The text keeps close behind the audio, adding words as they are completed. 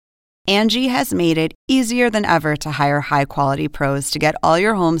Angie has made it easier than ever to hire high-quality pros to get all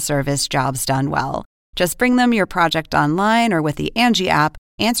your home service jobs done well. Just bring them your project online or with the Angie app,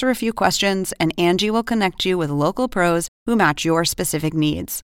 answer a few questions, and Angie will connect you with local pros who match your specific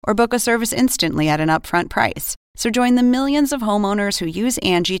needs. Or book a service instantly at an upfront price. So join the millions of homeowners who use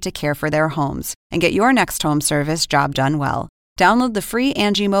Angie to care for their homes and get your next home service job done well. Download the free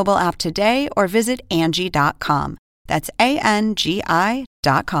Angie mobile app today or visit Angie.com. That's ANGI.com.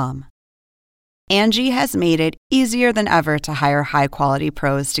 Angie has made it easier than ever to hire high-quality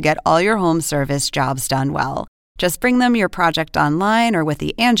pros to get all your home service jobs done well. Just bring them your project online or with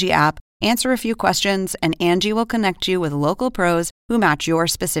the Angie app, answer a few questions, and Angie will connect you with local pros who match your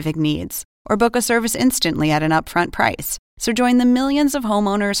specific needs. Or book a service instantly at an upfront price. So join the millions of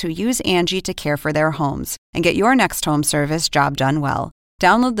homeowners who use Angie to care for their homes and get your next home service job done well.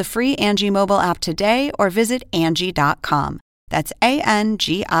 Download the free Angie mobile app today or visit Angie.com. That's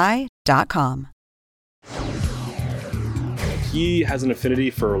ANGI.com. He has an affinity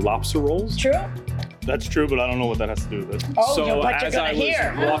for lobster rolls. True? That's true, but I don't know what that has to do with it. Oh, so but you're as gonna I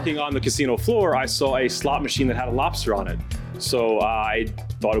hear. was walking on the casino floor, I saw a slot machine that had a lobster on it. So I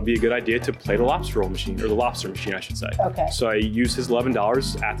thought it would be a good idea to play the lobster roll machine, or the lobster machine, I should say. Okay. So I used his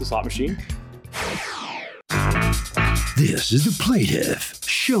 $11 at the slot machine. This is the plaintiff,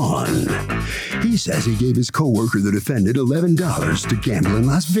 Sean. He says he gave his coworker, the defendant, $11 to gamble in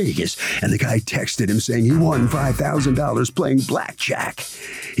Las Vegas, and the guy texted him saying he won $5,000 playing blackjack.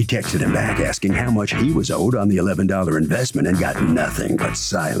 He texted him back asking how much he was owed on the $11 investment and got nothing but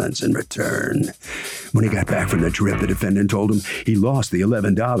silence in return. When he got back from the trip, the defendant told him he lost the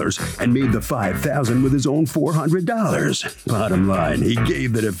 $11 and made the $5,000 with his own $400. Bottom line, he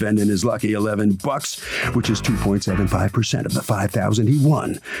gave the defendant his lucky $11, which is 2.75% of the $5,000 he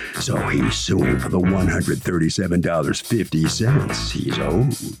won. So he's suing for the $137.50 he's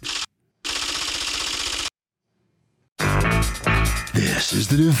owed. This is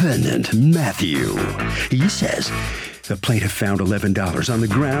the defendant, Matthew. He says the plaintiff found $11 on the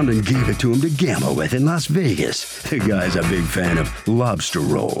ground and gave it to him to gamble with in Las Vegas. The guy's a big fan of lobster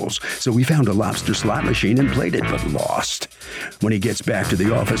rolls, so he found a lobster slot machine and played it, but lost. When he gets back to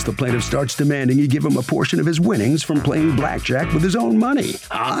the office, the plaintiff starts demanding he give him a portion of his winnings from playing blackjack with his own money.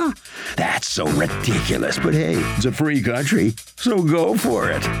 Huh? That's so ridiculous, but hey, it's a free country, so go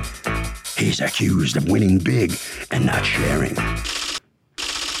for it. He's accused of winning big and not sharing.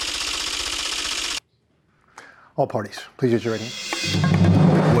 All parties, please use your right hand.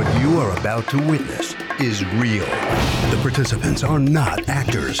 What you are about to witness is real. The participants are not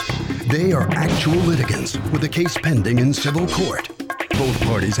actors. They are actual litigants with a case pending in civil court. Both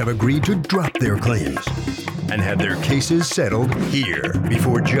parties have agreed to drop their claims and have their cases settled here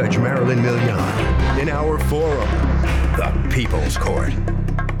before Judge Marilyn Milian in our forum, the People's Court.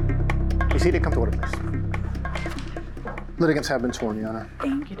 You see, they come to order, please. Litigants have been sworn, Your Honor.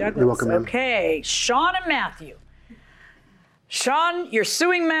 Thank you, Douglas. You're welcome, ma'am. Okay, Sean and Matthew. Sean, you're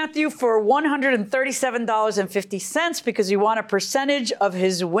suing Matthew for $137.50 because you want a percentage of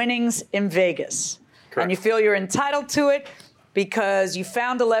his winnings in Vegas. Correct. And you feel you're entitled to it because you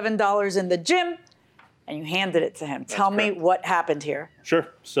found $11 in the gym and you handed it to him. Tell me what happened here. Sure.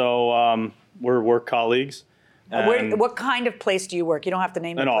 So we're work colleagues. What kind of place do you work? You don't have to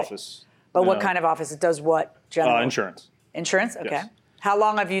name An the place. office. But what kind of office? It does what, generally? Insurance. Insurance? Okay. Yes. How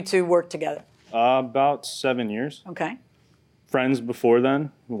long have you two worked together? About 7 years. Okay. Friends before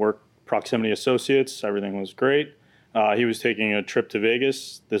then, worked proximity associates, everything was great. He was taking a trip to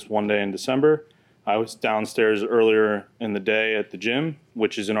Vegas this one day in December. I was downstairs earlier in the day at the gym,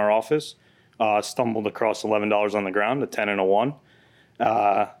 which is in our office, stumbled across $11 on the ground, a 10 and a 1.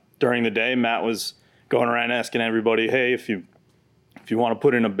 During the day, Matt was going around asking everybody, hey, if you want to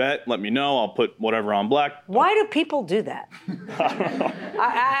put in a bet, let me know. I'll put whatever on black. Why do people do that? I don't know.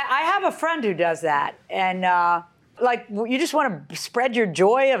 I have a friend who does that, and you just want to spread your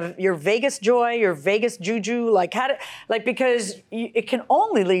joy of your Vegas joy, your Vegas juju, because it can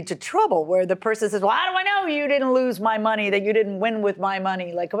only lead to trouble where the person says, "Well, how do I know you didn't lose my money, that you didn't win with my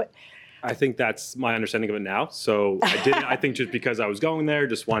money?" Like, what? I think that's my understanding of it now. So I didn't. I think just because I was going there,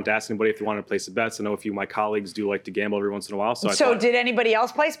 just wanted to ask anybody if they wanted to place a bet. So I know a few of my colleagues do like to gamble every once in a while. So did anybody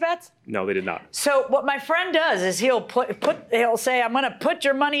else place bets? No, they did not. So what my friend does is he'll say, "I'm going to put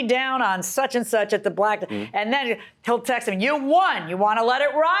your money down on such and such at the black," and then he'll text him, "You won. You want to let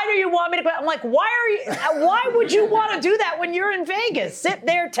it ride, or you want me to?" I'm like, why would you want to do that when you're in Vegas? Sit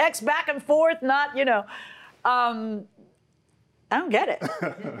there, text back and forth, not. I don't get it.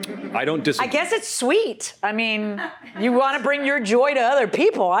 I don't disagree. I guess it's sweet. I mean, you want to bring your joy to other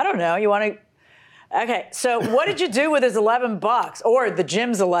people. I don't know. You want to. Okay, so what did you do with his $11 or the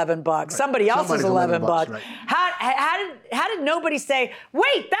gym's $11? Somebody else's Somebody's $11. right. How did nobody say,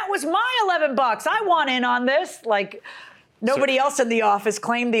 wait, that was my $11? I want in on this. Like nobody else in the office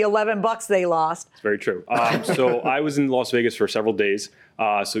claimed the $11 they lost. It's very true. So I was in Las Vegas for several days.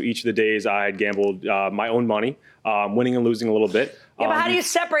 So each of the days I had gambled my own money, winning and losing a little bit. Yeah, but how do you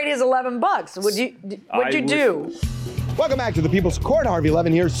separate his $11? What'd you do? Welcome back to the People's Court. Harvey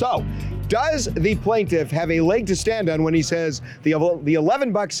Levin here. So, does the plaintiff have a leg to stand on when he says the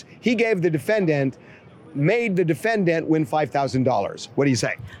 $11 he gave the defendant made the defendant win $5,000? What do you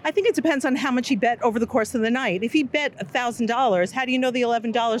say? I think it depends on how much he bet over the course of the night. If he bet $1,000, how do you know the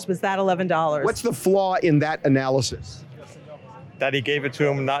 $11 was that $11? What's the flaw in that analysis? That he gave it to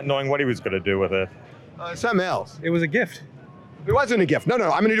him not knowing what he was going to do with it. Something else. It was a gift. It wasn't a gift. No, I'm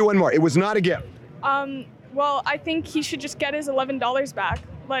going to do one more. It was not a gift. Well, I think he should just get his $11 back.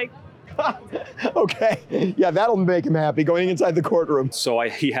 Like, Okay. Yeah, that'll make him happy going inside the courtroom. So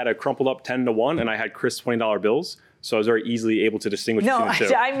he had a crumpled up 10-1, and I had crisp $20 bills. So I was very easily able to distinguish No, between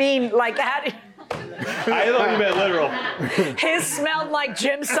the two. I mean, like, how did... I thought you meant literal. His smelled like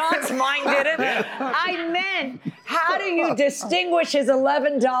gym socks, mine didn't. I meant, how do you distinguish his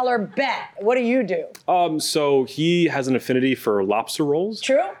 $11 bet? What do you do? So he has an affinity for lobster rolls.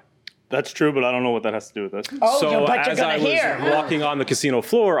 True? That's true, but I don't know what that has to do with this. Oh, So but you're as I gonna hear. was walking on the casino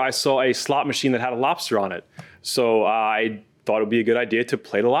floor, I saw a slot machine that had a lobster on it. So I thought it would be a good idea to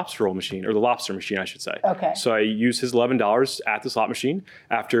play the lobster roll machine, or the lobster machine, I should say. Okay. So I used his $11 at the slot machine.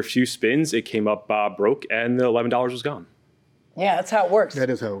 After a few spins, it came up broke, and the $11 was gone. Yeah, that's how it works. That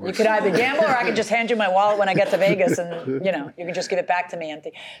is how it works. You could either gamble, or I could just hand you my wallet when I get to Vegas, and you can just give it back to me,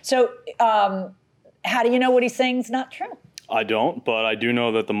 Ante. So, how do you know what he's saying is not true? I don't, but I do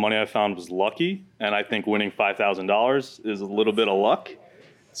know that the money I found was lucky, and I think winning $5,000 is a little bit of luck.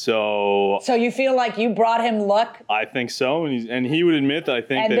 So you feel like you brought him luck, I think so, and he would admit that I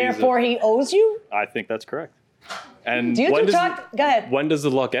think and that therefore he owes you? I think that's correct. And Do you When two does talk? Go ahead. When does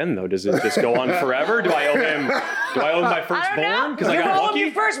the luck end, though? Does it just go on forever? Do I owe him? Do I owe him my I don't firstborn know. because I You got owe him lucky?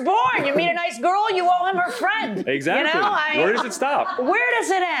 your firstborn. You meet a nice girl, you owe him her friend. Exactly. Where does it stop? Where does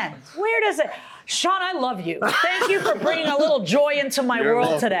it end? Where does it? Sean, I love you. Thank you for bringing a little joy into my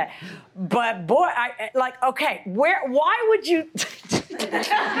world today. But boy, okay, why would you?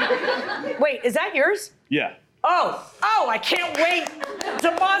 Wait, is that yours? yeah. Oh, I can't wait.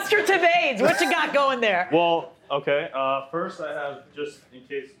 Demonstrative AIDS. What you got going there? Well, okay. First, I have, just in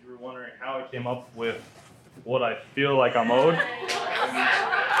case you were wondering how I came up with what I feel like I'm owed.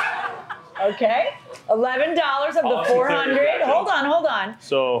 Okay, $11 of the Oh, 400. exactly. Hold on.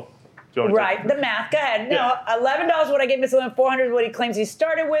 So, do you want to Right, the math. Go ahead. No, Yeah. $11 is what I gave Mr. Lynn. 400 is what he claims he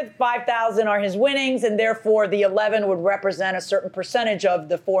started with. 5,000 are his winnings, and therefore the 11 would represent a certain percentage of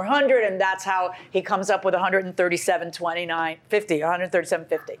the 400, and that's how he comes up with 137.29.50,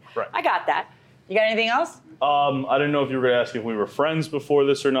 137.50. Right. I got that. You got anything else? I didn't know if you were going to ask if we were friends before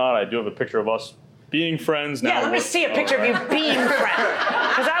this or not. I do have a picture of us being friends now. Yeah, let me see a picture of you being friends.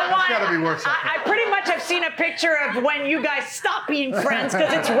 Because I want. gotta be worth something. I pretty much have seen a picture of when you guys stop being friends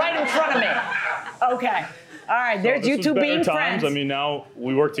because it's right in front of me. Okay. All right, there's This you was two better being times. friends. I mean, now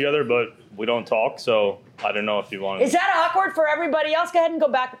we work together, but we don't talk, so I don't know if you want Is that awkward for everybody else? Go ahead and go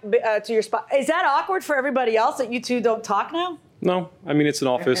back to your spot. Is that awkward for everybody else that you two don't talk now? No, I mean, it's an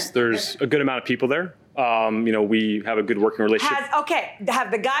office. There's a good amount of people there. We have a good working relationship.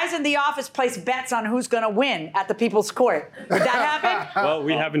 Have the guys in the office placed bets on who's going to win at the People's Court? Would that happen? Well,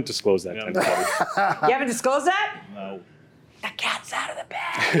 we haven't disclosed that. You haven't disclosed that? No. The cat's out of the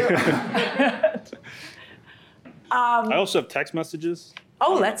bag. I also have text messages.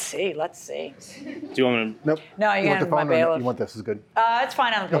 Oh, let's see. Do you want me to? Nope. No, you want got the my phone or bailiff. you want this? Is good. It's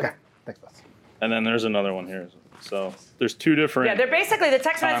fine on the paper. Okay. Thanks, boss. And then there's another one here. So there's two different. Yeah, they're basically the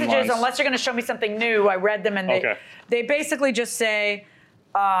text messages, Timelines. unless you're going to show me something new. I read them and they basically just say,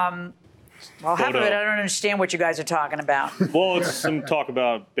 well, half of Photo. it I don't understand what you guys are talking about. Well, it's some talk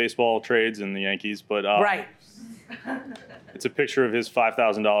about baseball trades and the Yankees, but Right. it's a picture of his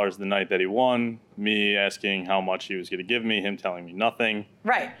 $5,000 the night that he won, me asking how much he was going to give me, him telling me nothing.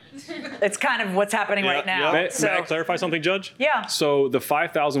 Right. It's kind of what's happening right now. yeah. May I clarify something, Judge? Yeah. So the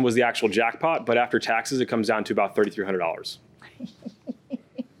 $5,000 was the actual jackpot, but after taxes, it comes down to about $3,300.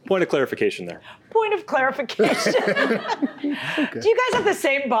 Point of clarification there. Point of clarification. Do you guys have the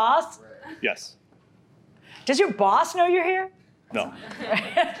same boss? Yes. Does your boss know you're here? No.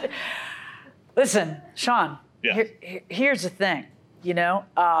 Listen, Sean, Yeah. here's the thing.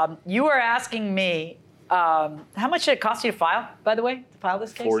 You were asking me, how much did it cost you to file, by the way, to file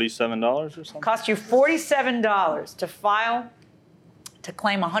this case? $47 or something? Cost you $47 to file to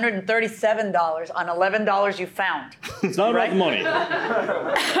claim $137 on $11 you found. It's not about the money.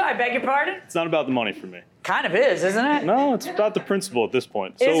 I beg your pardon? It's not about the money for me. Kind of is, isn't it? No, it's about the principle at this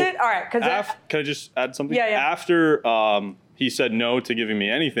point. Is it? All right. Can I just add something? Yeah. After he said no to giving me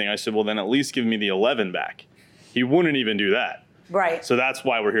anything, I said, well, then at least give me the 11 back. He wouldn't even do that. Right. So that's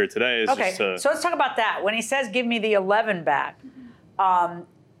why we're here today. Okay, so let's talk about that. When he says give me the 11 back,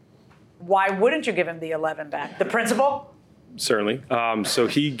 why wouldn't you give him the 11 back? The principal? Certainly. So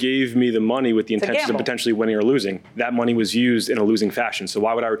he gave me the money with the intention of potentially winning or losing. That money was used in a losing fashion. So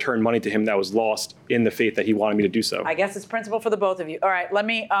why would I return money to him that was lost in the faith that he wanted me to do so? I guess it's principle for the both of you. All right, let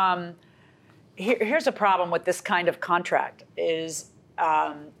me, here's a problem with this kind of contract is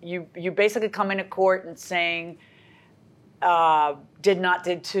you basically come into court and saying, did not,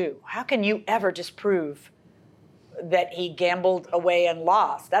 did to. How can you ever disprove that he gambled away and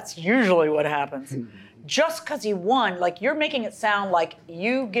lost? That's usually what happens. Just because he won, like you're making it sound like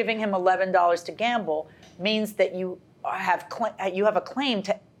you giving him $11 to gamble means that you have a claim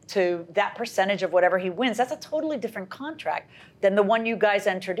to that percentage of whatever he wins. That's a totally different contract than the one you guys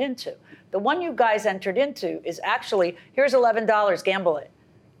entered into. The one you guys entered into is actually, here's $11, gamble it.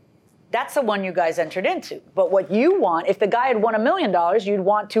 That's the one you guys entered into. But what you want, if the guy had won $1 million, you'd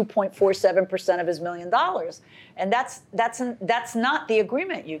want 2.47% of his $1 million. And that's not the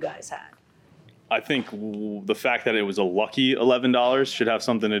agreement you guys had. I think the fact that it was a lucky $11 should have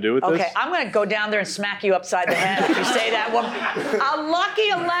something to do with this. Okay, I'm going to go down there and smack you upside the head if you say that. Well, a lucky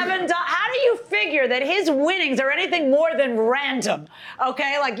 $11. How do you figure that his winnings are anything more than random?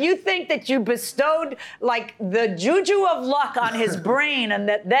 Okay, like you think that you bestowed like the juju of luck on his brain, and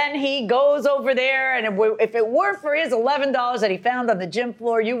that then he goes over there, and if it were for his $11 that he found on the gym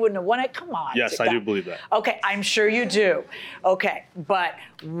floor, you wouldn't have won it. Come on. Yes, I do believe that. Okay, I'm sure you do. Okay, but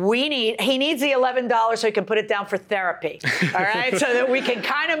he needs the $11 so he can put it down for therapy, all right? So that we can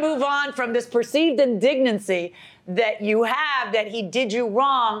kind of move on from this perceived indignancy that you have that he did you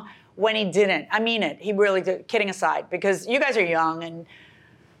wrong when he didn't. I mean it. He really did, kidding aside, because you guys are young and,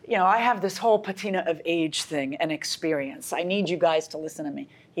 you know, I have this whole patina of age thing and experience. I need you guys to listen to me.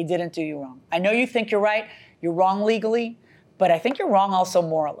 He didn't do you wrong. I know you think you're right. You're wrong legally, but I think you're wrong also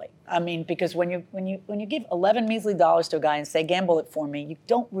morally. I mean, because when you give 11 measly dollars to a guy and say, gamble it for me, you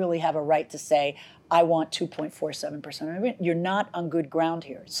don't really have a right to say, I want 2.47%. You're not on good ground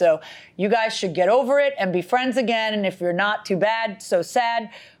here. So you guys should get over it and be friends again. And if you're not, too bad, so sad.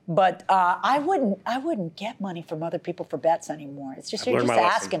 But I wouldn't get money from other people for bets anymore. It's just, you're just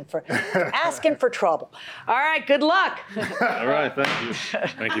asking for trouble. All right, good luck. All right, thank you.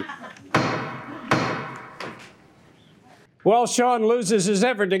 Thank you. Well, Sean loses his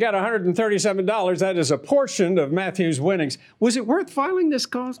effort to get $137. That is a portion of Matthew's winnings. Was it worth filing this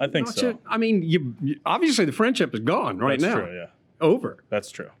cause? I think so. I mean, you obviously the friendship is gone right now. That's true, yeah. Over. That's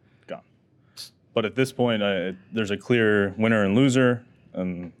true. Gone. But at this point, there's a clear winner and loser,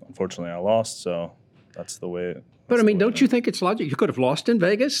 and unfortunately I lost, so that's the way it But I mean, don't you think it's logical? You could have lost in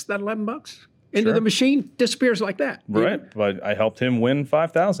Vegas, that $11 into the machine, disappears like that. Right, but I helped him win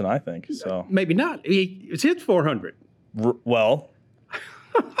 $5,000, I think, so. Maybe not. It's hit $400. Well,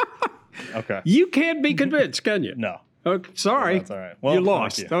 okay. You can't be convinced, can you? No. Okay, sorry. That's all right. Well, you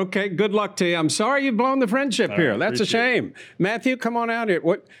lost. you. Okay, good luck to you. I'm sorry you've blown the friendship here. Right, That's a shame. Matthew, come on out here.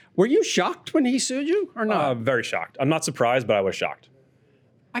 What were you shocked when he sued you or not? Very shocked. I'm not surprised, but I was shocked.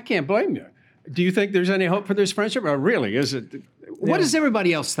 I can't blame you. Do you think there's any hope for this friendship? Or really, is it? What does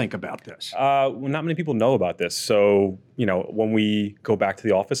everybody else think about this? Well, not many people know about this. So, you know, when we go back to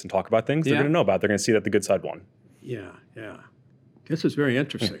the office and talk about things, they're going to know about it. They're going to see that the good side won. Yeah. This is very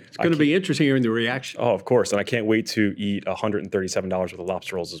interesting. It's going to be interesting hearing the reaction. Oh, of course. And I can't wait to eat $137 worth of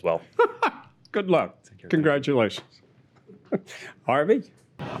lobster rolls as well. Good luck. Congratulations. Harvey?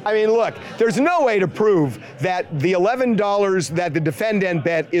 I mean, look, there's no way to prove that the $11 that the defendant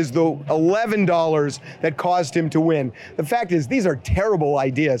bet is the $11 that caused him to win. The fact is, these are terrible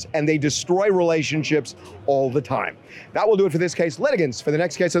ideas, and they destroy relationships all the time. That will do it for this case. Litigants for the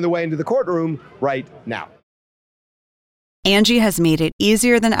next case on the way into the courtroom right now. Angie has made it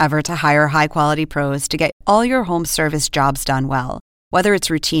easier than ever to hire high-quality pros to get all your home service jobs done well. Whether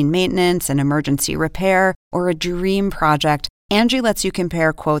it's routine maintenance, an emergency repair, or a dream project, Angie lets you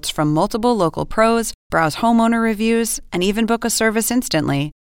compare quotes from multiple local pros, browse homeowner reviews, and even book a service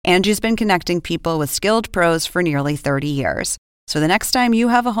instantly. Angie's been connecting people with skilled pros for nearly 30 years. So the next time you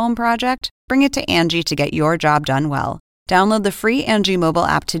have a home project, bring it to Angie to get your job done well. Download the free Angie mobile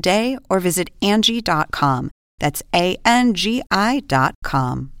app today or visit Angie.com. That's ANGI.com.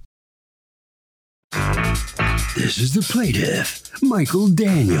 This is the plaintiff, Michael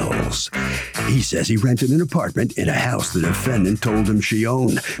Daniels. He says he rented an apartment in a house the defendant told him she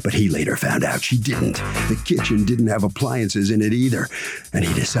owned, but he later found out she didn't. The kitchen didn't have appliances in it either, and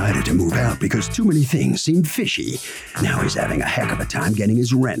he decided to move out because too many things seemed fishy. Now he's having a heck of a time getting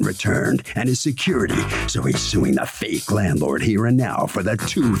his rent returned and his security, so he's suing the fake landlord here and now for the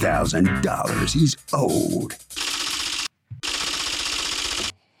 $2,000 he's owed.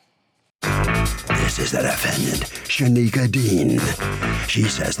 This is the defendant, Shanika Dean. She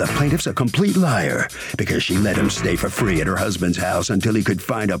says the plaintiff's a complete liar because she let him stay for free at her husband's house until he could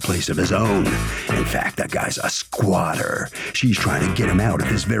find a place of his own. In fact, that guy's a squatter. She's trying to get him out at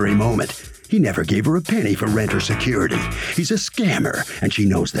this very moment. He never gave her a penny for rent or security. He's a scammer, and she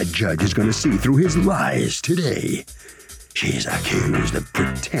knows that judge is going to see through his lies today. She's accused of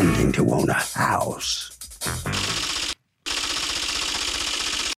pretending to own a house.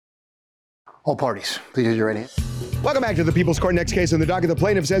 All parties, please use your right hand. Welcome back to the People's Court. Next case on the docket. The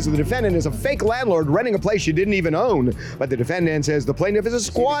plaintiff says the defendant is a fake landlord renting a place she didn't even own, but the defendant says the plaintiff is a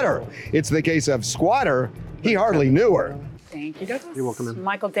squatter. It's the case of squatter. He hardly knew her. Thank you, Douglas. You're welcome, ma'am.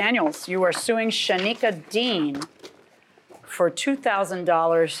 Michael Daniels, you are suing Shanika Dean for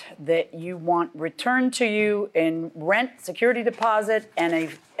 $2,000 that you want returned to you in rent, security deposit,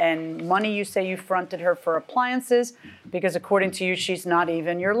 and money you say you fronted her for appliances because according to you, she's not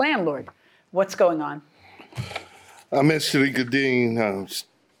even your landlord. What's going on? I met Shanika Dean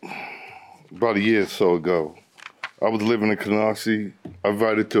about a year or so ago. I was living in Canarsie. I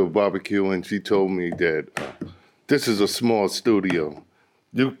invited to a barbecue, and she told me that this is a small studio.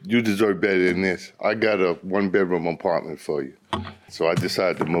 You deserve better than this. I got a one-bedroom apartment for you. So I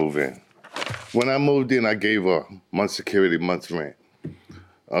decided to move in. When I moved in, I gave her month's security, month's rent.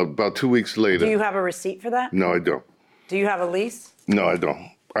 About 2 weeks later. Do you have a receipt for that? No, I don't. Do you have a lease? No, I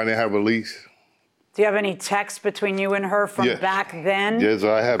don't. I didn't have a lease. Do you have any text between you and her from back then? Yes,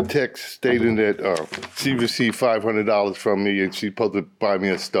 I have text stating that she received $500 from me and she's supposed to buy me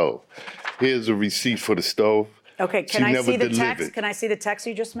a stove. Here's a receipt for the stove. Okay, can I see the text? Can I see the text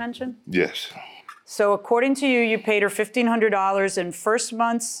you just mentioned? Yes. So according to you, you paid her $1,500 in first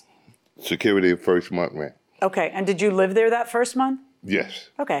month's security first month rent. Okay, and did you live there that first month? Yes.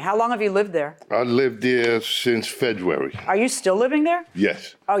 Okay, how long have you lived there? I lived there since February. Are you still living there?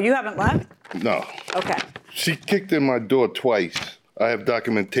 Yes. Oh, you haven't left? No. Okay. She kicked in my door twice. I have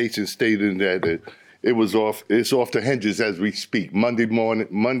documentation stating that it's off the hinges as we speak.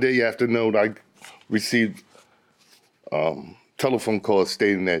 Monday afternoon, I received telephone calls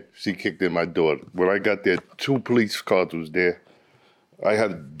stating that she kicked in my door. When I got there, 2 police cars was there. I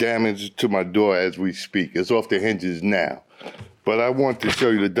have damage to my door as we speak. It's off the hinges now. But I want to show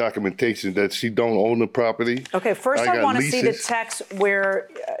you the documentation that she don't own the property. Okay, first I want to see the text where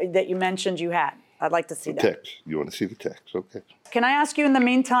that you mentioned you had. I'd like to see that. Text. You want to see the text? Okay. Can I ask you in the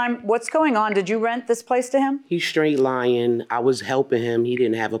meantime, what's going on? Did you rent this place to him? He's straight lying. I was helping him. He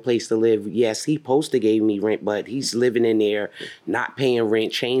didn't have a place to live. Yes, he supposed to gave me rent, but he's living in there, not paying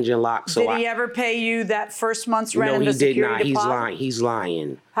rent, changing locks. Did he ever pay you that first month's rent and the security deposit? No, he did not. He's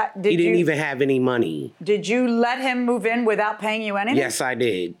lying. He didn't even have any money. Did you let him move in without paying you anything? Yes, I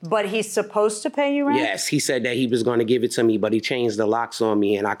did. But he's supposed to pay you rent? Yes, he said that he was going to give it to me, but he changed the locks on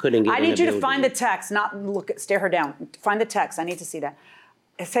me, and I couldn't get in the building. I need you to find the text, not stare her down. Find the text. I need to see that.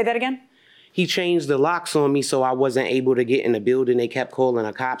 Say that again? He changed the locks on me, so I wasn't able to get in the building. They kept calling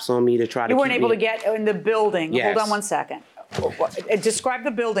the cops on me to try to. You weren't able to get in the building. Yes. Hold on one second. Describe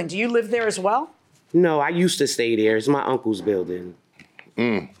the building. Do you live there as well? No, I used to stay there. It's my uncle's building.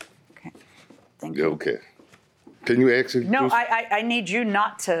 Okay. Thank you. Okay. Can you actually? No, I need you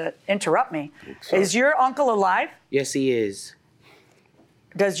not to interrupt me. Is your uncle alive? Yes, he is.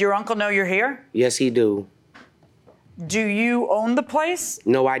 Does your uncle know you're here? Yes, he do. Do you own the place?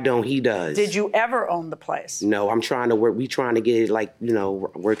 No, I don't. He does. Did you ever own the place? No, I'm trying to work. We trying to get it,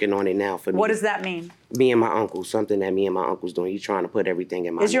 working on it now for me. What does that mean? Me and my uncle, something that me and my uncle's doing. He's trying to put everything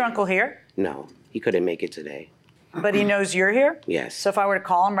in my Is your uncle here? No, he couldn't make it today. But he knows you're here? Yes. So if I were to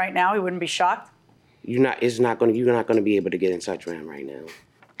call him right now, he wouldn't be shocked? You're not going to be able to get in touch with him right now.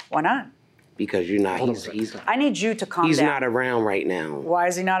 Why not? Because you're not. I need you to calm down. He's not around right now. Why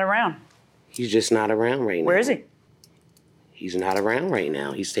is he not around? He's just not around right now. Where is he? He's not around right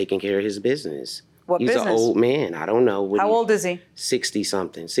now. He's taking care of his business. What business? He's an old man. I don't know. How old is he?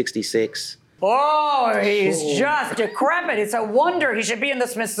 60-something, 66. Oh, he's just decrepit. It's a wonder he should be in the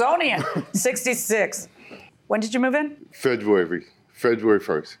Smithsonian. 66. When did you move in? February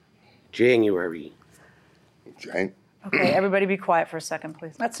 1st. January. Okay, everybody be quiet for a second,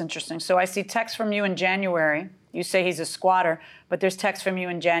 please. That's interesting. So I see text from you in January. You say he's a squatter, but there's text from you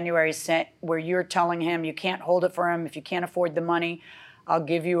in January where you're telling him you can't hold it for him if you can't afford the money. I'll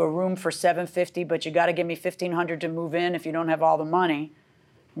give you a room for $750, but you got to give me $1,500 to move in if you don't have all the money.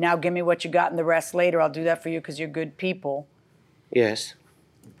 Now give me what you got and the rest later. I'll do that for you because you're good people. Yes.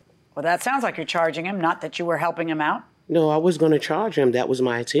 Well, that sounds like you're charging him, not that you were helping him out. No, I was going to charge him. That was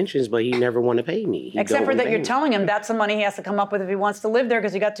my intentions, but he never want to pay me. Except for that you're telling him that's the money he has to come up with if he wants to live there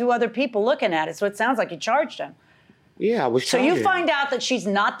because you got 2 other people looking at it. So it sounds like you charged him. Yeah, I was So charging. you find out that she's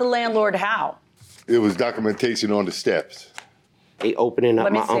not the landlord how? It was documentation on the steps. They opening up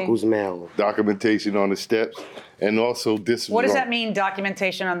Let me my see. uncle's mail. Documentation on the steps, and also this. What does that mean,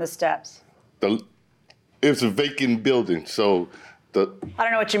 documentation on the steps? It's a vacant building, so I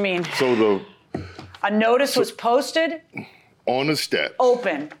don't know what you mean. So A notice was posted? On the steps.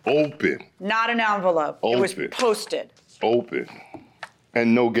 Open. Open. Not an envelope. It was Open. posted. Open.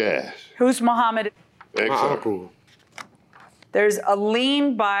 And no gas. Who's Muhammad? My uncle. There's a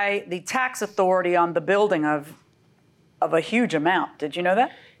lien by the tax authority on the building of a huge amount. Did you know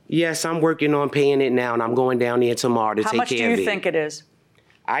that? Yes, I'm working on paying it now, and I'm going down there tomorrow to How take much do care of you it. think it is?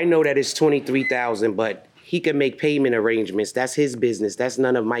 I know that it's $23,000, but he can make payment arrangements. That's his business. That's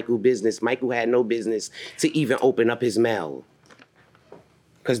none of Michael's business. Michael had no business to even open up his mail.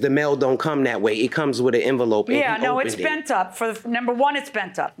 Because the mail don't come that way. It comes with an envelope. And Yeah, he no, it's opened it. bent up. Number one, it's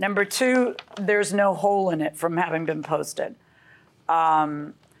bent up. Number two, there's no hole in it from having been posted.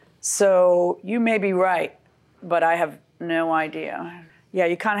 So you may be right, but I have no idea. Yeah,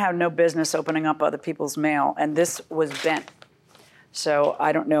 you kind of have no business opening up other people's mail, and this was bent. So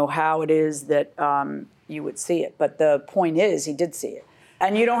I don't know how it is that you would see it, but the point is he did see it.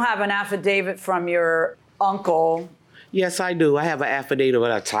 And you don't have an affidavit from your uncle. Yes, I do. I have an affidavit of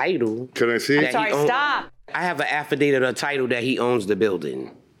a title. Can I see it? I'm sorry, stop. I have an affidavit of a title that he owns the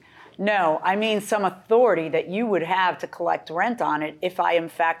building. No, I mean some authority that you would have to collect rent on it if I, in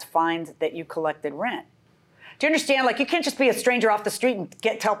fact, find that you collected rent. Do you understand? Like, you can't just be a stranger off the street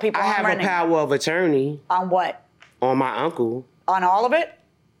and tell people I I'm have renting. a power of attorney. On what? On my uncle. On all of it?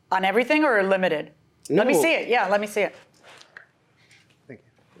 On everything or limited? Let me No. see it. Yeah, let me see it.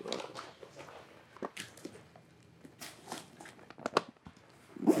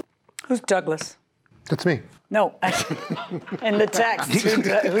 Who's Douglas? That's me. No, in the text.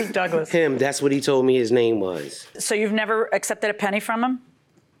 Who's Douglas? Him, that's what he told me his name was. So you've never accepted a penny from him?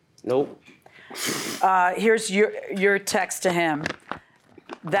 Nope. Here's your text to him.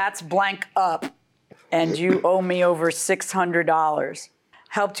 That's blank up, and you owe me over $600.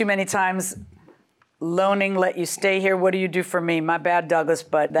 Helped you many times. Loaning, let you stay here. What do you do for me? My bad, Douglas,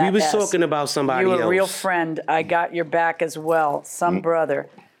 but that We was S. talking about somebody You else. a real friend. I got your back as well. Some brother.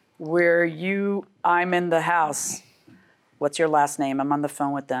 Where I'm in the house. What's your last name? I'm on the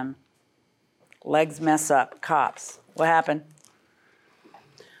phone with them. Legs mess up. Cops. What happened?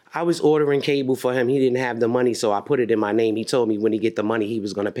 I was ordering cable for him. He didn't have the money, so I put it in my name. He told me when he get the money, he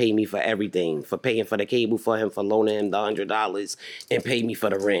was going to pay me for everything, for paying for the cable for him, for loaning him the $100, and pay me for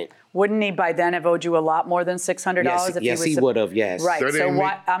the rent. Wouldn't he by then have owed you a lot more than $600? Yes, he would have, yes. Right, That so ain't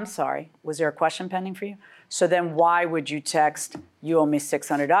why, I'm sorry, was there a question pending for you? So then why would you text, you owe me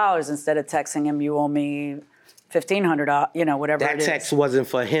 $600 instead of texting him, you owe me $1,500, whatever That it is? text wasn't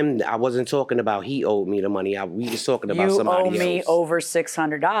for him. I wasn't talking about he owed me the money. We was talking about You somebody owe else. me over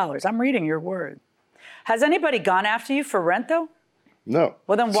 $600. I'm reading your word. Has anybody gone after you for rent, though? No.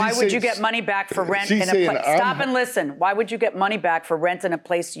 Well, then why She would you says- get money back for rent she's in a saying place? I'm- Stop and listen. Why would you get money back for rent in a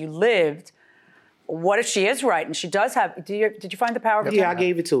place you lived? What if she is right and she does have? Did you find the power of attorney? Yeah, I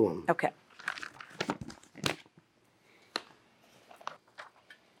gave it to him. Okay.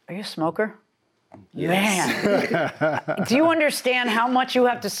 Are you a smoker? Man, do you understand how much you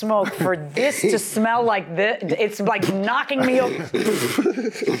have to smoke for this to smell like this? It's like knocking me over.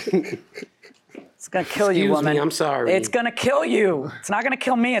 It's gonna kill you, Excuse woman. me, I'm sorry. It's gonna kill you. It's not gonna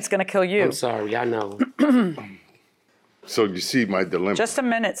kill me. It's gonna kill you. I'm sorry, I know. So you see my dilemma. Just a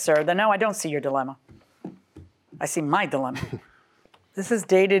minute, sir. No, I don't see your dilemma. I see my dilemma. This is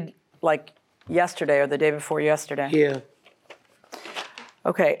dated like yesterday or the day before yesterday. Yeah.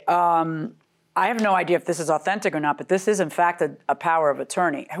 Okay. I have no idea if this is authentic or not, but this is in fact a power of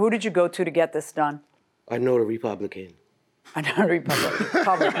attorney. Who did you go to get this done? I know the Republican. I know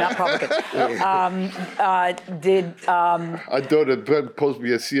Republican, not publican. I thought it was supposed to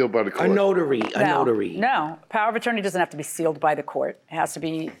be a seal by the court. A notary. No, power of attorney doesn't have to be sealed by the court. It has to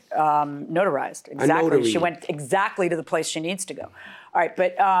be notarized. Exactly. notary. She went exactly to the place she needs to go. All right,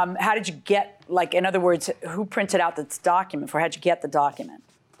 but how did you get, like, in other words, who printed out this document for? How'd you get the document?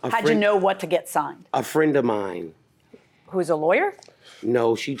 How'd you know what to get signed? A friend of mine. who's a lawyer?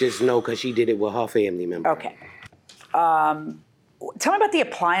 No, she just know because she did it with her family member. Okay. Tell me about the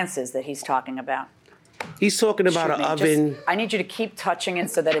appliances that he's talking about. He's talking about an oven. I need you to keep touching it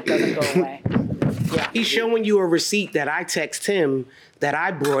so that it doesn't go away. Yeah. He's showing you a receipt that I text him that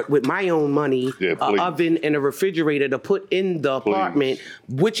I brought with my own money, an oven and a refrigerator to put in the apartment,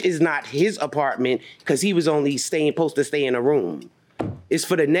 which is not his apartment because he was only supposed to stay in a room. It's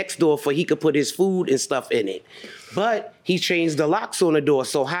for the next door for he could put his food and stuff in it. But he changed the locks on the door,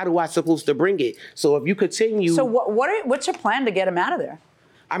 so how do I supposed to bring it? So if you continue... So what's your plan to get him out of there?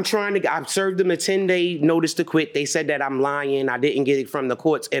 I've served them a 10-day notice to quit. They said that I'm lying. I didn't get it from the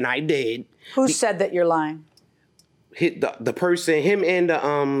courts, and I did. Who said that you're lying? The person, him and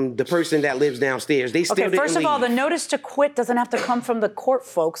the person that lives downstairs. They still didn't first of all, leave. the notice to quit doesn't have to come from the court,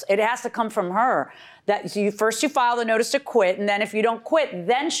 folks. It has to come from her. First you file the notice to quit, and then if you don't quit,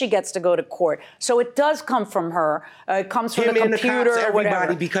 then she gets to go to court. So it does come from her. It comes from him the and computer the cops, or whatever.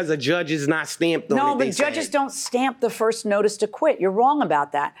 everybody, because a judge is not stamped on it. No, but judges don't stamp the first notice to quit. You're wrong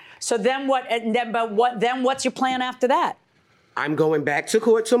about that. So then what? Then what's your plan after that? I'm going back to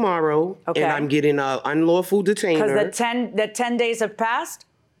court tomorrow, and I'm getting an unlawful detainer. Because the 10 days have passed?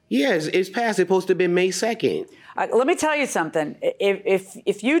 Yes, it's passed. It's supposed to have been May 2nd. Let me tell you something.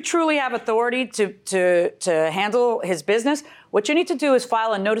 If you truly have authority to handle his business, what you need to do is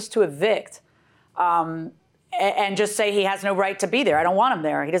file a notice to evict, and just say he has no right to be there. I don't want him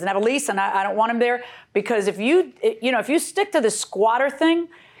there. He doesn't have a lease, and I don't want him there. Because if you stick to the squatter thing,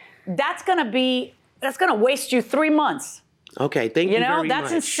 that's gonna waste you 3 months. Okay, thank you very much.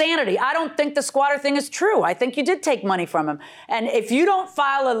 That's insanity. I don't think the squatter thing is true. I think you did take money from him. And if you don't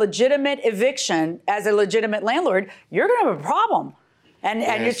file a legitimate eviction as a legitimate landlord, you're going to have a problem. And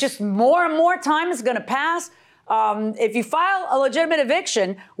it's just more and more time is going to pass. If you file a legitimate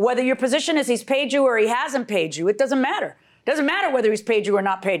eviction, whether your position is he's paid you or he hasn't paid you, it doesn't matter. It doesn't matter whether he's paid you or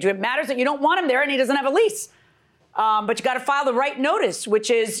not paid you. It matters that you don't want him there and he doesn't have a lease. But you got to file the right notice, which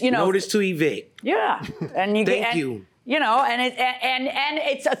is, Notice to evict. Yeah. And you Thank you. And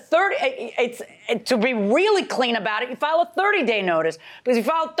it's a 30. It's to be really clean about it. You file a 30-day notice because if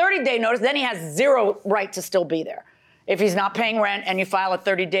you file a 30-day notice, then he has zero right to still be there. If he's not paying rent, and you file a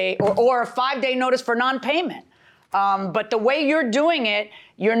 30-day or a 5-day notice for non-payment. But the way you're doing it,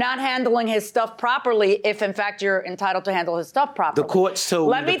 you're not handling his stuff properly. If in fact you're entitled to handle his stuff properly. The courts told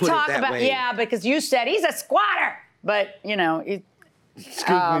Let me me to put talk it that about way. because you said he's a squatter, but Excuse me,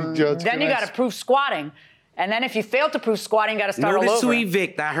 Judge. then you got to prove squatting. And then if you fail to prove squatting, you got to start all over. Notice to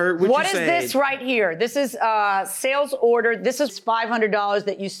evict. I heard what you said. What is this right here? This is sales order. This is $500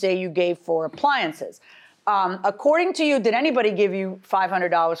 that you say you gave for appliances. According to you, did anybody give you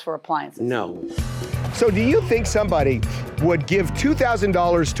 $500 for appliances? No. So do you think somebody would give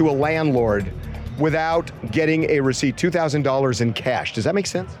 $2,000 to a landlord without getting a receipt, $2,000 in cash? Does that make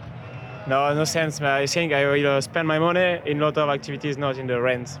sense? No, no sense. I think I will spend my money in a lot of activities, not in the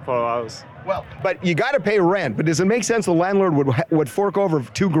rent for a house. Well, but you got to pay rent. But does it make sense the landlord would fork over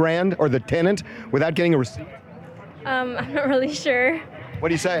 $2,000 or the tenant without getting a receipt? I'm not really sure. What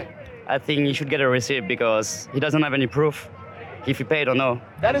do you say? I think he should get a receipt because he doesn't have any proof if he paid or no.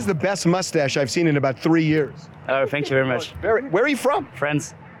 That is the best mustache I've seen in about 3 years. Oh, thank you very much. Where are you from?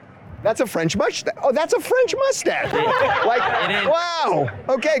 France. That's a French mustache. Oh, that's a French mustache. Wow.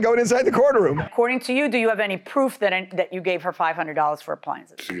 Okay, going inside the courtroom. According to you, do you have any proof that you gave her $500 for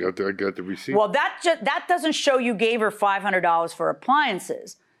appliances? See, I got the receipt. Well, that doesn't show you gave her $500 for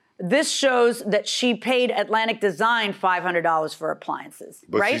appliances. This shows that she paid Atlantic Design $500 for appliances,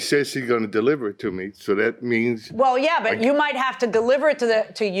 But right? she says she's going to deliver it to me, so that means... Well, yeah, but you might have to deliver it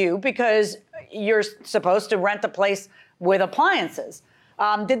to you because you're supposed to rent a place with appliances.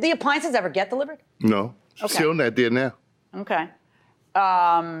 Did the appliances ever get delivered? No. Okay. Still not there now. Okay.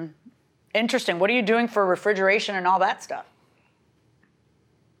 Interesting. What are you doing for refrigeration and all that stuff?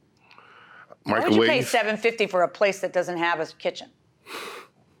 Why would you pay $750 for a place that doesn't have a kitchen?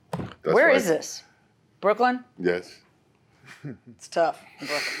 Where is this? Brooklyn? Yes. It's tough in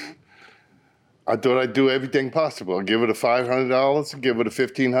Brooklyn, right? I thought I'd do everything possible. I'd give her the $500, give her the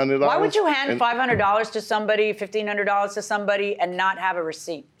 $1,500. Why would you hand $500 to somebody, $1,500 to somebody, and not have a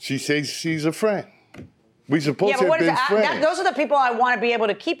receipt? She says she's a friend. We supposed to have been friends. Those are the people I want to be able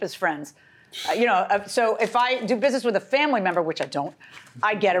to keep as friends. So if I do business with a family member, which I don't,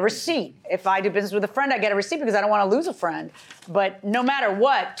 I get a receipt. If I do business with a friend, I get a receipt because I don't want to lose a friend. But no matter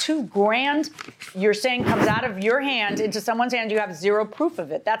what, $2,000 you're saying comes out of your hand into someone's hand, you have zero proof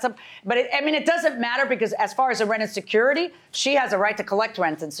of it. It doesn't matter because as far as the rent and security, she has a right to collect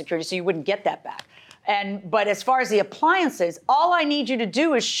rent and security, so you wouldn't get that back. But as far as the appliances, all I need you to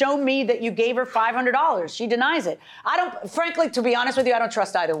do is show me that you gave her $500. She denies it. Frankly, to be honest with you, I don't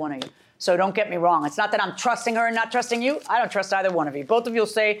trust either one of you. So don't get me wrong. It's not that I'm trusting her and not trusting you. I don't trust either one of you. Both of you will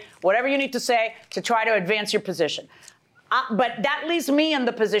say whatever you need to say to try to advance your position. But that leaves me in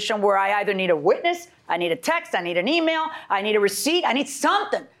the position where I either need a witness, I need a text, I need an email, I need a receipt, I need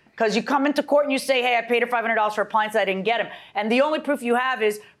something. Because you come into court and you say, hey, I paid her $500 for appliances, I didn't get them. And the only proof you have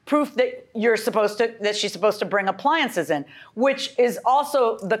is proof that she's supposed to bring appliances in, which is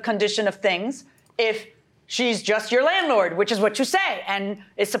also the condition of things if she's just your landlord, which is what you say, and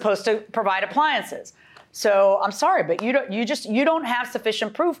is supposed to provide appliances. So I'm sorry, but you don't have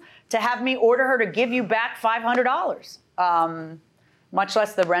sufficient proof to have me order her to give you back $500, much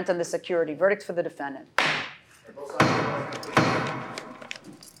less the rent and the security. Verdict for the defendant.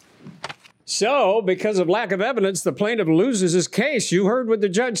 So, because of lack of evidence, the plaintiff loses his case. You heard what the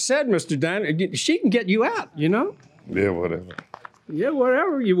judge said, Mr. Dan. She can get you out, you know? Yeah, whatever. Yeah,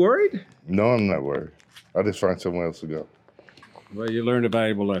 whatever. You worried? No, I'm not worried. I'll just find somewhere else to go. Well, you learned a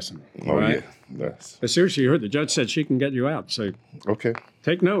valuable lesson. Oh, right? Yeah. Yes. But seriously, you heard the judge said she can get you out. So, okay.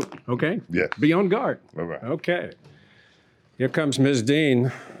 Take note, okay? Yes. Be on guard. All right. Okay. Here comes Ms.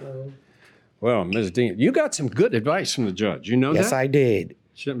 Dean. Well, Ms. Dean, you got some good advice from the judge. You know that? Yes, I did.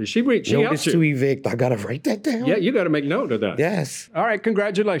 She Notice helped you. to evict. I got to write that down. Yeah, you got to make note of that. Yes. All right,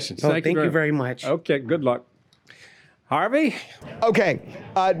 congratulations. Oh, thank you very much. Okay, good luck. Harvey? Okay,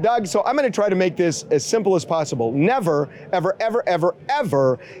 Doug, so I'm going to try to make this as simple as possible. Never, ever, ever, ever,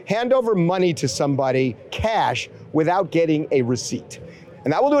 ever hand over money to somebody, cash, without getting a receipt.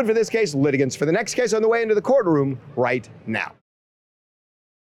 And that will do it for this case. Litigants for the next case on the way into the courtroom right now.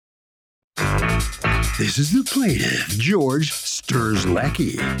 This is the plaintiff, George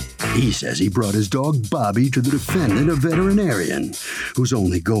Sturzlecki. He says he brought his dog Bobby to the defendant, a veterinarian, whose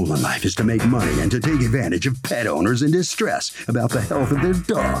only goal in life is to make money and to take advantage of pet owners in distress about the health of their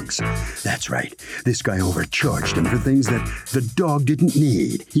dogs. That's right, this guy overcharged him for things that the dog didn't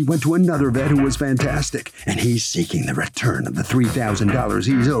need. He went to another vet who was fantastic, and he's seeking the return of the $3,000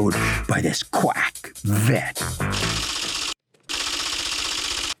 he's owed by this quack vet.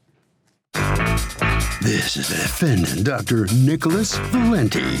 This is the defendant, Dr. Nicholas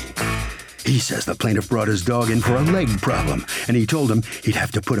Valenti. He says the plaintiff brought his dog in for a leg problem, and he told him he'd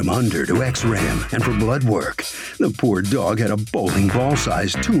have to put him under to x-ray him and for blood work. The poor dog had a bowling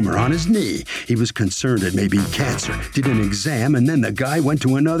ball-sized tumor on his knee. He was concerned it may be cancer, did an exam, and then the guy went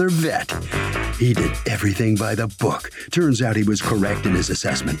to another vet. He did everything by the book. Turns out he was correct in his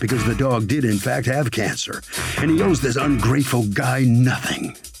assessment because the dog did in fact have cancer, and he owes this ungrateful guy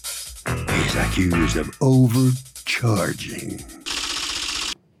nothing. He's accused of overcharging.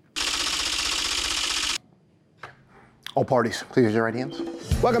 All parties, please raise your right hands.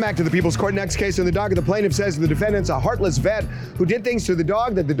 Welcome back to the People's Court. Next case on the docket. The plaintiff says the defendant's a heartless vet who did things to the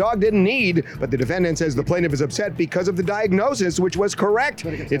dog that the dog didn't need, but the defendant says the plaintiff is upset because of the diagnosis, which was correct.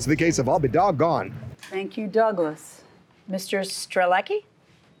 It's the case of I'll be doggone. Thank you, Douglas. Mr. Strelecki?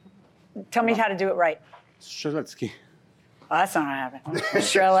 Tell me how to do it right. Streletsky. Oh, that's not what happened.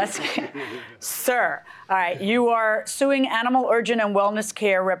 Streletsky. Sir, all right, you are suing Animal Urgent and Wellness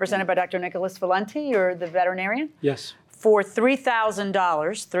Care, represented by Dr. Nicholas Valenti. You're the veterinarian? Yes. For $3,000,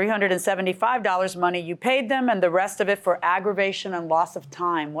 $375 money you paid them, and the rest of it for aggravation and loss of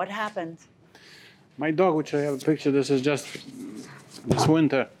time. What happened? My dog, which I have a picture, this is just this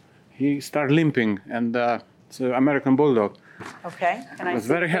winter, he started limping, and it's an American Bulldog. Okay, can I see It's a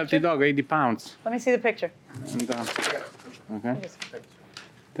very the healthy picture? dog, 80 pounds. Let me see the picture. And, okay.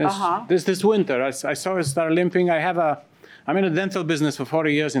 Uh-huh. This winter, I saw it start limping. I'm in the dental business for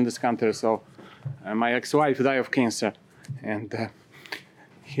 40 years in this country, so my ex-wife died of cancer, and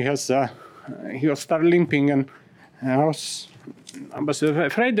he was started limping, and I was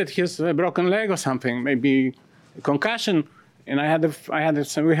afraid that he has a broken leg or something, maybe a concussion. And we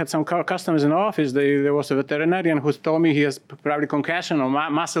had some customers in the office. There was a veterinarian who told me he has probably concussion or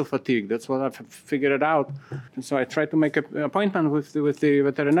muscle fatigue. That's what I figured it out. And so I tried to make an appointment with the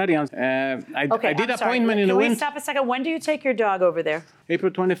veterinarian. I did appointment in the winter. Can we stop a second? When do you take your dog over there?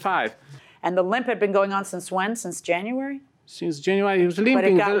 April 25. And the limp had been going on since when? Since January? Since January, he was limping but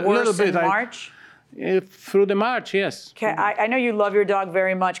it got a little worse bit. In March? Through the March, yes. Okay, I know you love your dog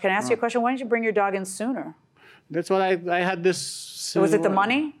very much. Can I ask you a question? Why didn't you bring your dog in sooner? That's what I had this. Was it the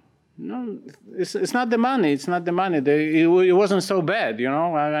money? No, it's not the money. It's not the money. It wasn't so bad, you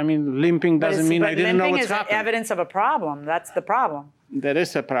know. I mean, limping doesn't mean I didn't know what's happening. Limping is evidence of a problem. That's the problem. There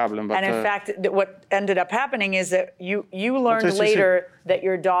is a problem. But, and in fact, what ended up happening is that you learned later that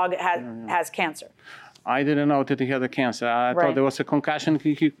your dog has cancer. I didn't know that he had a cancer. I Right. thought there was a concussion.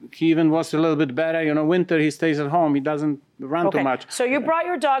 He even was a little bit better. You know, winter he stays at home. He doesn't run too much. So you brought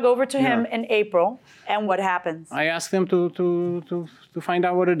your dog over to him in April, and what happens? I asked him to find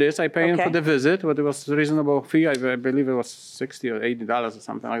out what it is. I pay him for the visit, but it was a reasonable fee. I believe it was $60 or $80 or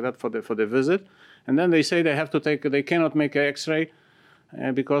something like that for the visit. And then they say they cannot make an X-ray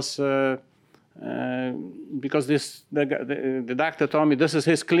because the doctor told me this is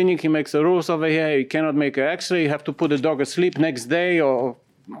his clinic. He makes the rules over here. He cannot make an X-ray. You have to put the dog asleep next day or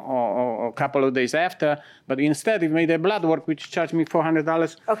a couple of days after. But instead, he made a blood work, which charged me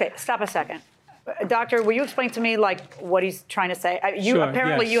 $400. Okay, stop a second. Doctor, will you explain to me like what he's trying to say?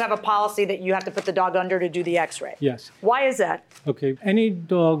 Apparently you have a policy that you have to put the dog under to do the X-ray. Yes. Why is that? Okay. Any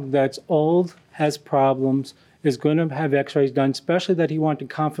dog that's old, has problems, is going to have X-rays done, especially that he wanted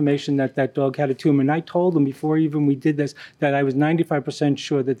confirmation that that dog had a tumor. And I told him before even we did this that I was 95%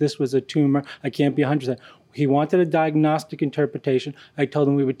 sure that this was a tumor. I can't be 100%. He wanted a diagnostic interpretation. I told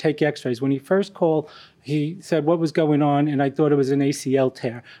him we would take X-rays. When he first called, he said what was going on, and I thought it was an ACL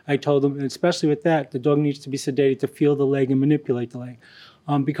tear. I told him, and especially with that, the dog needs to be sedated to feel the leg and manipulate the leg.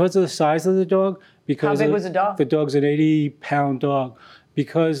 Because of the size of the dog, because how big was the dog? The dog's an 80-pound dog.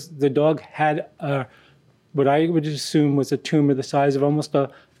 Because the dog had what I would assume was a tumor the size of almost a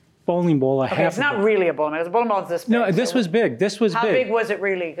bowling ball. It's not really a bowling ball. A bowling ball is this big. No, this was big. This was how big. How big was it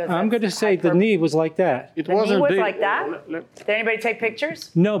really? I'm going to say the knee was like that. The knee was like that? Did anybody take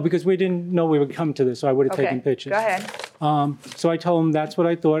pictures? No, because we didn't know we would come to this, so I would have taken pictures. Go ahead. So I told him that's what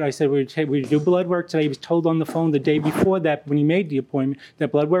I thought. I said we'd do blood work today. He was told on the phone the day before that, when he made the appointment,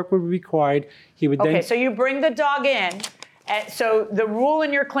 that blood work would be required. He would then... Okay, so you bring the dog in. So the rule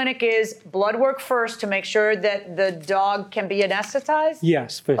in your clinic is blood work first to make sure that the dog can be anesthetized?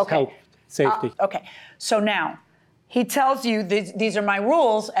 Yes, for health, safety. Okay, so now he tells you these are my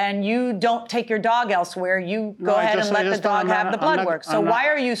rules and you don't take your dog elsewhere. You go ahead and let the dog have the blood work. So why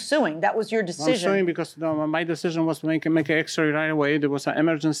are you suing? That was your decision. I'm suing because my decision was to make an X-ray right away. There was an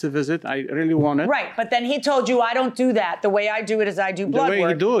emergency visit. I really wanted. Right, but then he told you I don't do that. The way I do it is I do blood work. The way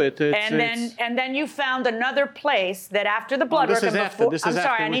you do it. And then you found another place that after the blood work and before. I'm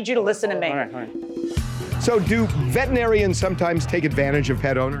sorry, I need you to listen to me. All right. So do veterinarians sometimes take advantage of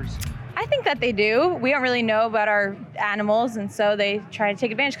pet owners? I think that they do. We don't really know about our animals, and so they try to take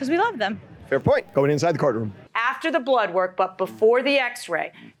advantage because we love them. Fair point. Going inside the courtroom. After the blood work, but before the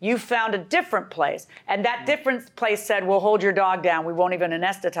X-ray, you found a different place. And that different place said, we'll hold your dog down. We won't even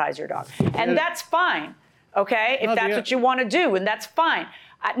anesthetize your dog. And that's fine, okay? If that's what you want to do, and that's fine.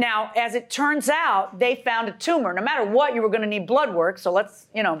 Now, as it turns out, they found a tumor. No matter what, you were going to need blood work. So let's,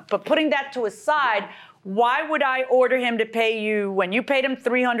 but putting that to a side, why would I order him to pay you, when you paid him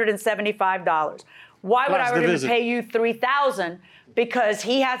 $375, why would I order him to pay you $3,000? Because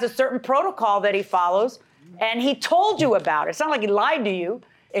he has a certain protocol that he follows, and he told you about it. It's not like he lied to you.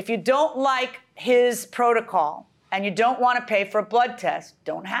 If you don't like his protocol and you don't want to pay for a blood test,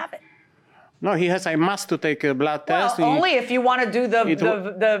 don't have it. No, he has a must to take a blood test. Well, only if you want to do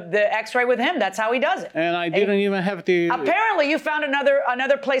the X-ray with him. That's how he does it. And I didn't even have to. Apparently, you found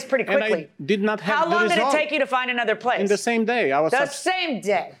another place pretty quickly. And I did not have How long did it take you to find another place? In the same day. Same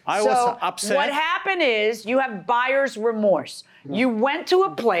day. I was upset. What happened is you have buyer's remorse. You went to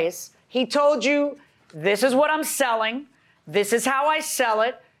a place. He told you, this is what I'm selling. This is how I sell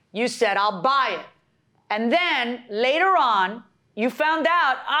it. You said, I'll buy it. And then later on, you found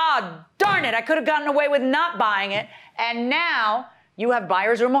out, darn it, I could have gotten away with not buying it. And now you have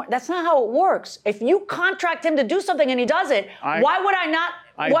buyer's remorse. That's not how it works. If you contract him to do something and he does it, why would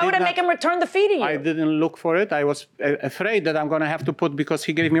I make him return the fee to you? I didn't look for it. I was afraid that I'm going to have to put, because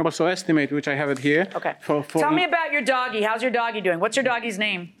he gave me also estimate, which I have it here. Okay. Tell me about your doggie. How's your doggie doing? What's your doggie's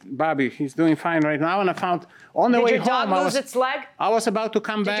name? Bobby. He's doing fine right now. And I found on the way home. Did your dog lose its leg? I was about to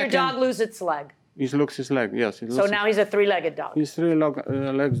come back. Did your dog lose its leg? He looks his leg, yes. So now he's a three-legged dog. He's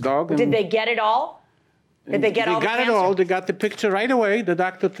three-legged dog. Did they get it all? Did they get all the cancer? They got it all. They got the picture right away. The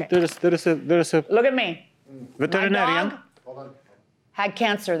doctor, there is a Look at me. Veterinarian. My dog had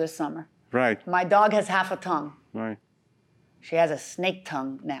cancer this summer. Right. My dog has half a tongue. Right. She has a snake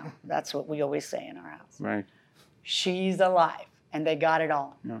tongue now. That's what we always say in our house. Right. She's alive, and they got it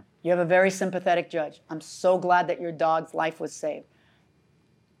all. Yeah. You have a very sympathetic judge. I'm so glad that your dog's life was saved.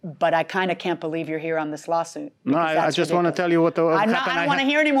 But I kind of can't believe you're here on this lawsuit. No, I just want to tell you what happened. I don't want to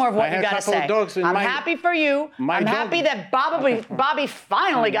hear any more of what you got to say. I'm happy for you. I'm happy that Bobby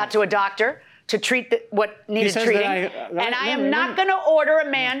finally got to a doctor to treat what needed treating. And I am not going to order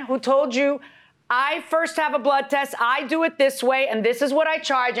a man who told you, I first have a blood test, I do it this way, and this is what I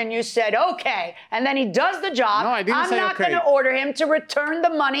charge, and you said, okay. And then he does the job. No, I didn't say not okay. going to order him to return the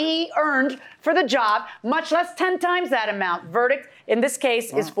money he earned for the job, much less 10 times that amount. Verdict, in this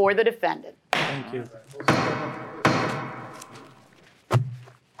case, is for the defendant. Thank you.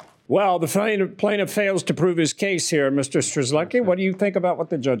 Well, the plaintiff fails to prove his case here, Mr. Strzelecki. What do you think about what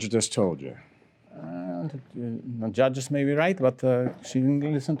the judge just told you? The judges may be right, but she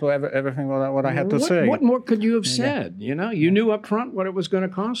didn't listen to everything what I had to say. What more could you have said? You know, you knew up front what it was going to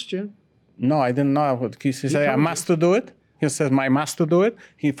cost you. No, I didn't know what he said. I must to do it. He says, I must to do it.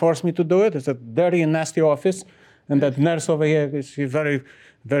 He forced me to do it. It's a dirty and nasty office. And that nurse over here is very,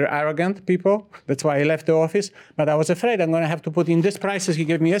 very arrogant people. That's why I left the office. But I was afraid I'm going to have to put in this prices he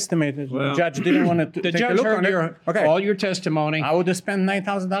gave me estimated. Well, the judge didn't want to the take judge a look heard on it. all your testimony. I would have spent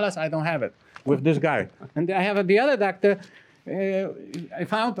 $9,000. I don't have it with this guy. And I have the other doctor. I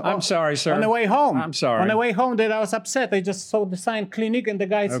found. I'm sorry, sir. On the way home. I'm sorry. On the way home, that I was upset. I just saw the sign clinic, and the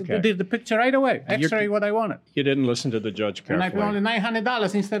guy did the picture right away. X-ray what I wanted. You didn't listen to the judge carefully. And I paid only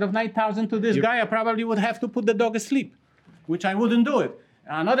 $900 instead of $9,000 to this guy. I probably would have to put the dog asleep, which I wouldn't do it.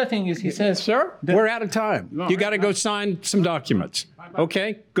 Another thing is, he says, sir, we're out of time. You got to go sign some documents.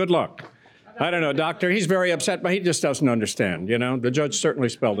 Okay? Good luck. I don't know, doctor. He's very upset, but he just doesn't understand. You know, the judge certainly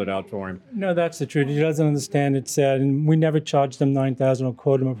spelled it out for him. No, that's the truth. He doesn't understand. It's sad, and we never charged him $9,000 or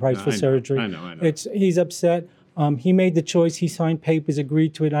quoted him a price for surgery. I know. He's upset. He made the choice. He signed papers,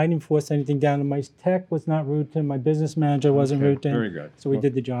 agreed to it. I didn't force anything down. And my tech was not rude to him. My business manager wasn't rude to him. Very good. So we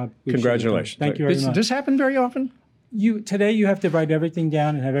did the job. Congratulations. Thank you very much. Does this happen very often? Today you have to write everything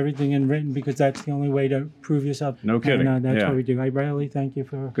down and have everything in written because that's the only way to prove yourself. No kidding. And, that's Yeah. what we do. I really thank you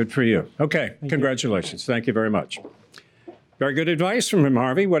for. Good for you. Okay, congratulations. Thank you very much. Very good advice from him,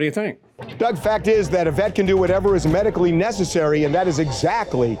 Harvey. What do you think? Doug, fact is that a vet can do whatever is medically necessary, and that is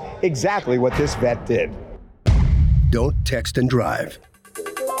exactly what this vet did. Don't text and drive.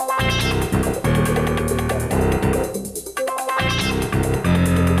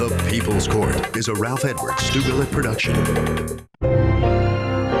 The People's Court is a Ralph Edwards Stu Billett production.